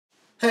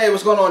Hey,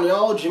 what's going on,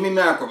 y'all? Jimmy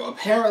Macro.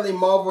 Apparently,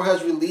 Marvel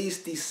has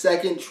released the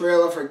second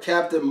trailer for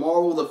Captain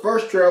Marvel. The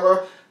first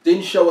trailer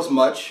didn't show us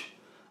much.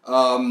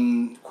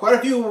 Quite a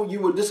few you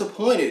were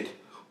disappointed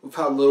with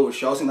how little it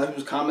showed. Like he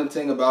was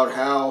commenting about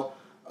how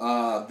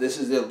this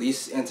is their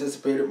least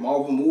anticipated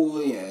Marvel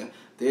movie and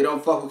they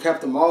don't fuck with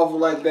Captain Marvel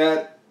like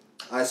that.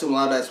 I assume a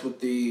lot of that's with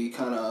the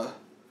kind of,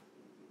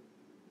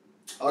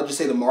 I'll just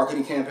say the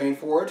marketing campaign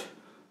for it.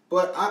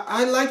 But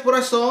I liked what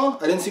I saw.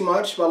 I didn't see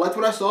much, but I liked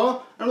what I saw.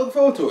 And I'm looking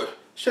forward to it.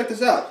 Let's check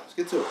this out. Let's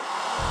get to it.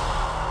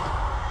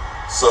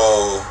 So,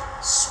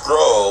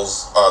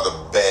 Skrulls are the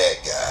bad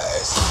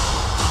guys.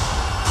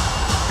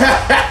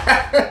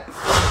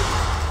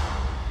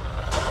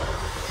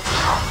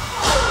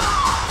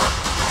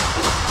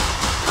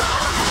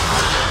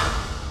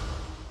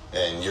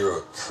 And you're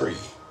a Kree,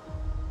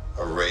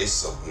 a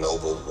race of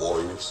noble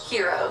warriors.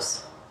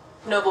 Heroes.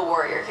 Noble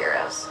warrior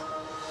heroes.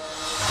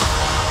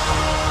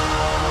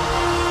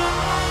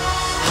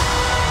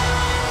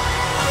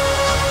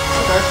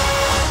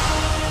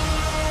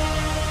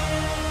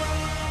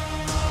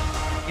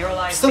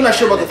 Still not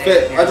sure about the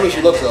fit. I think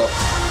she looks though.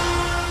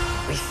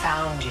 We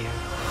found you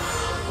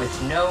with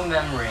no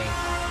memory.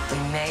 We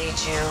made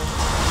you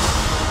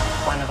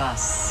one of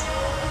us.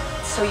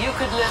 So you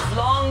could live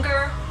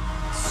longer,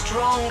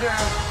 stronger,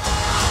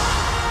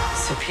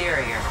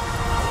 superior.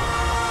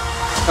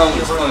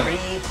 You were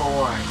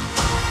reborn.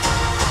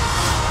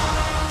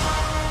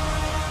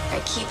 I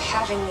keep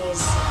having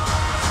these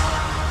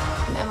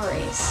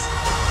memories.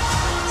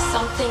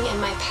 Something in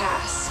my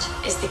past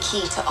is the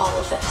key to all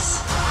of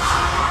this.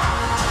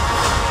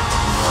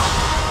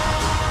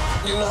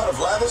 You know how to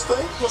fly this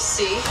thing? We'll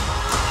see.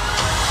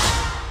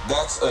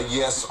 That's a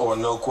yes or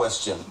no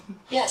question.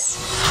 Yes.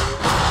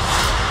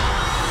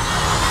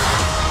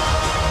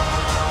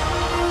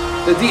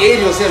 The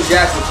de-aging of Sam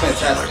Jackson is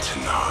fantastic. I'd like to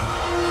know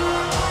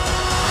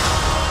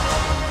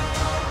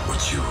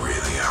what you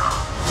really are.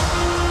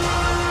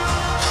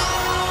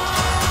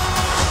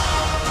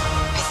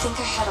 I think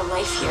I had a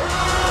life here.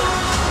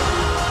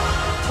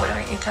 What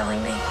aren't you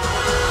telling me?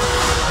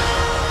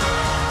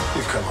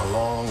 You've come a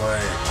long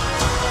way,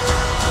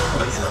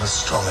 but you're not as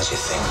strong as you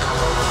think.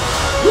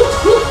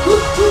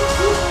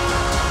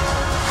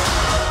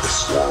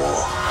 This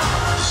war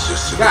is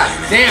just a God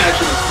beginning. damn, that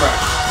shit is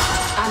fresh.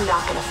 I'm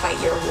not gonna fight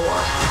your war.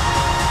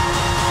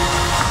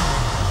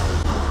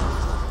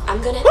 I'm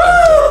gonna end it.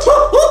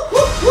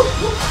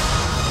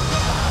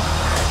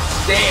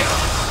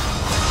 Damn.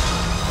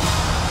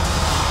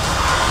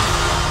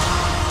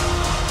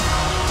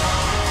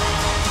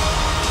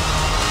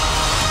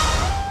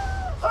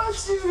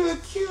 Aren't you the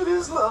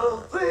cutest little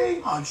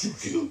thing? Aren't you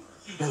cute?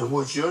 And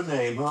what's your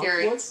name, huh?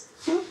 Carrie.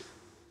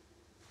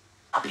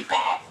 I'll be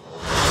back.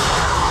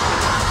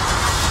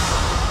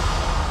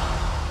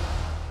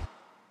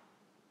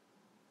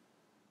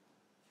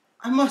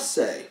 I must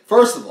say,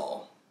 first of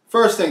all,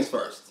 first things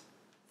first.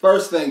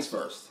 First things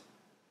first.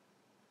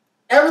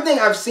 Everything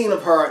I've seen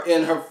of her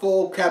in her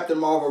full Captain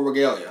Marvel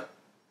regalia,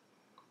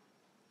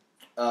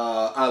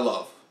 I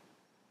love.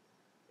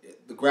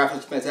 The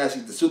graphics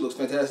fantastic, the suit looks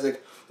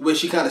fantastic. The way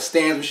she kind of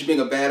stands when she's being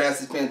a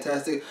badass is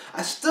fantastic.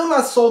 I'm still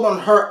not sold on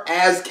her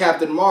as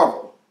Captain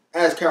Marvel,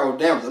 as Carol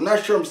Danvers. I'm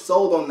not sure I'm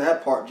sold on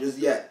that part just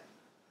yet.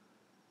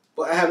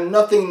 But I have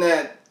nothing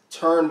that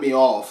turned me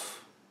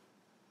off,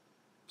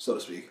 so to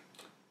speak.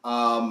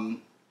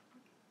 And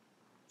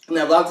I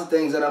have lots of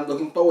things that I'm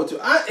looking forward to.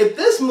 If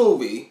this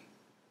movie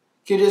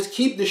can just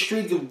keep the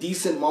streak of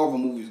decent Marvel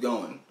movies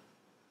going,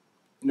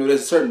 you know,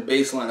 there's a certain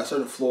baseline, a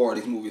certain floor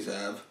these movies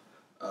have.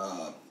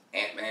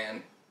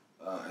 Ant-Man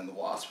and the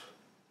Wasp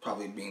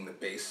probably being the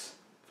base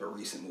for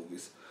recent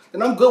movies.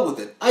 Then I'm good with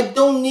it. I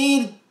don't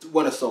need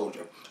Winter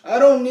Soldier. I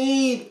don't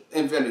need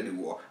Infinity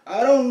War. I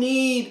don't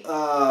need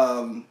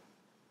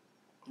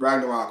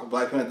Ragnarok or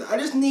Black Panther. I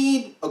just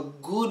need a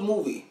good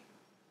movie.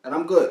 And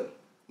I'm good.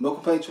 No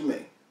complaints from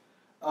me.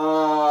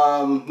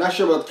 Not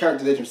sure about the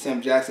characterization of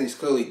Sam Jackson. He's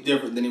clearly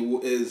different than he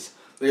is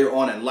later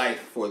on in life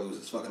before he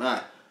loses his fucking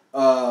eye.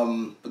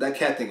 But that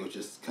cat thing was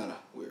just kind of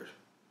weird.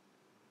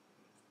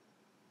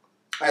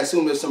 I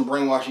assume there's some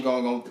brainwashing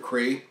going on with the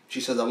Kree.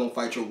 She says, I won't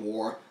fight your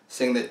war.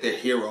 Saying that they're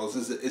heroes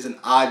is an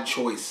odd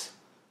choice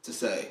to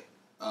say.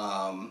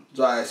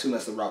 So I assume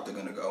that's the route they're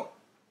going to go.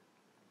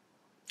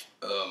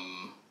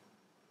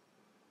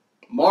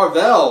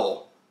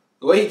 Marvel.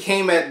 The way he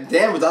came at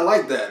Danvers, I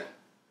like that.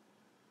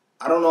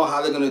 I don't know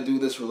how they're going to do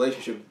this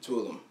relationship, the two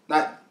of them.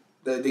 Not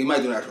that they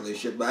might do an actual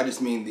relationship, but I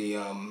just mean the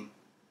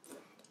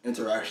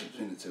interaction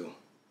between the two.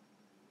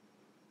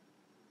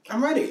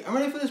 I'm ready. I'm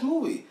ready for this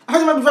movie. I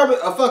heard they might be dropping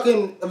a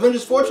fucking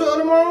Avengers 4 trailer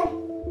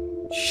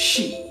tomorrow.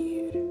 Shit.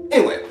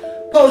 Anyway,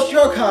 post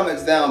your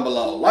comments down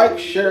below. Like,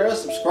 share,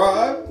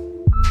 subscribe.